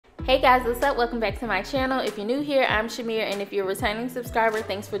Hey guys, what's up? Welcome back to my channel. If you're new here, I'm Shamir, and if you're a returning subscriber,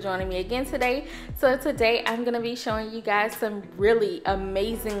 thanks for joining me again today. So today I'm going to be showing you guys some really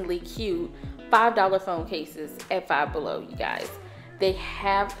amazingly cute $5 phone cases at Five Below, you guys. They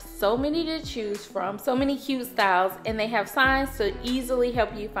have so many to choose from, so many cute styles, and they have signs to easily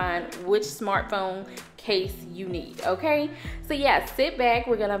help you find which smartphone case you need, okay? So yeah, sit back,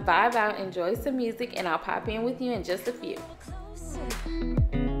 we're gonna vibe out, enjoy some music, and I'll pop in with you in just a few.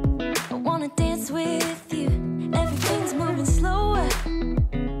 I wanna dance with you, everything's moving slower.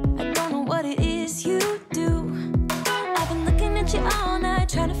 I don't know what it is you do. I've been looking at you all night,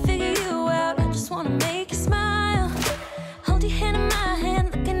 trying to figure you out. I just wanna make you smile. Hold your hand in my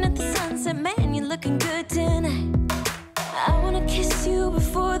hand, looking at the sunset. Man, you're looking good tonight. I wanna kiss you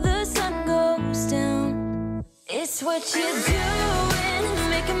before the sun goes down. It's what you're doing, it's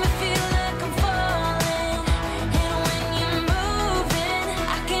making me feel like I'm falling. And when you're moving,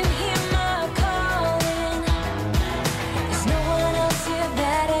 I can hear my calling. There's no one else here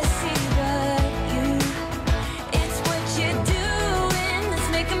that I see but you. It's what you're doing, it's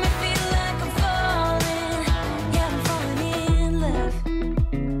making me feel like I'm falling. Yeah, I'm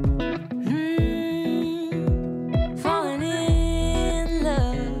falling in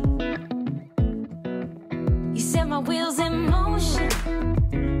love. You set my wheels in motion.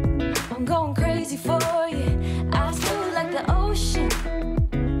 I'm going crazy for you. I feel like the ocean.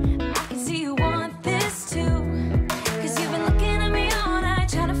 I can see you want this too. Cause you've been looking at me all night,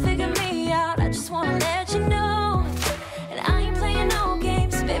 trying to figure me out. I just wanna let you know. And I ain't playing no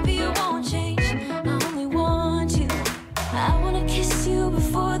games, baby, you won't change. I only want you. I wanna kiss you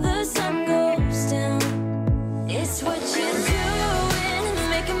before the sun goes down. It's what you're doing, it's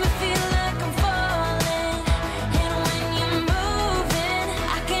making me feel like I'm falling. And when you're moving,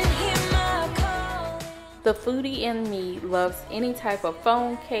 I can hear my calling. The foodie in me loves any type of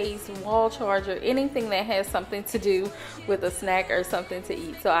phone case, wall charger, anything that has something to do with a snack or something to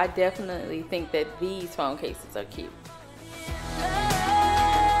eat. So I definitely think that these phone cases are cute.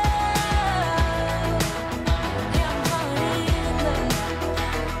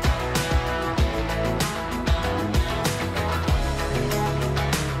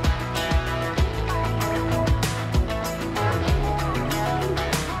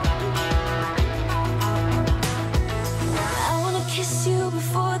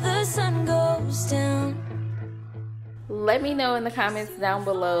 Let me know in the comments down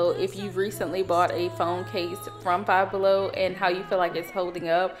below if you've recently bought a phone case from Five Below and how you feel like it's holding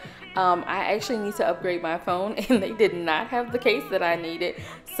up. I actually need to upgrade my phone and they did not have the case that I needed.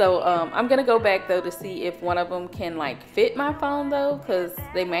 So I'm gonna go back though to see if one of them can like fit my phone though, because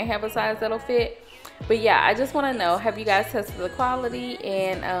they may have a size that'll fit. But yeah, I just want to know, have you guys tested the quality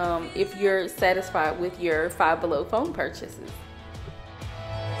and if you're satisfied with your Five Below phone purchases?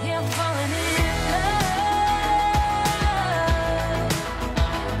 Yeah, I'm falling in love.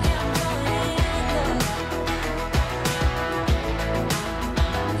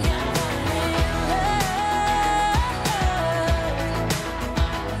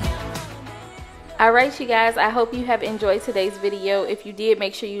 Alright you guys, I hope you have enjoyed today's video. If you did,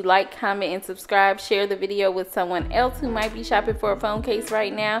 make sure you like, comment, and subscribe. Share the video with someone else who might be shopping for a phone case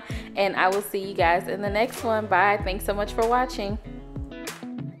right now. And I will see you guys in the next one. Bye. Thanks so much for watching.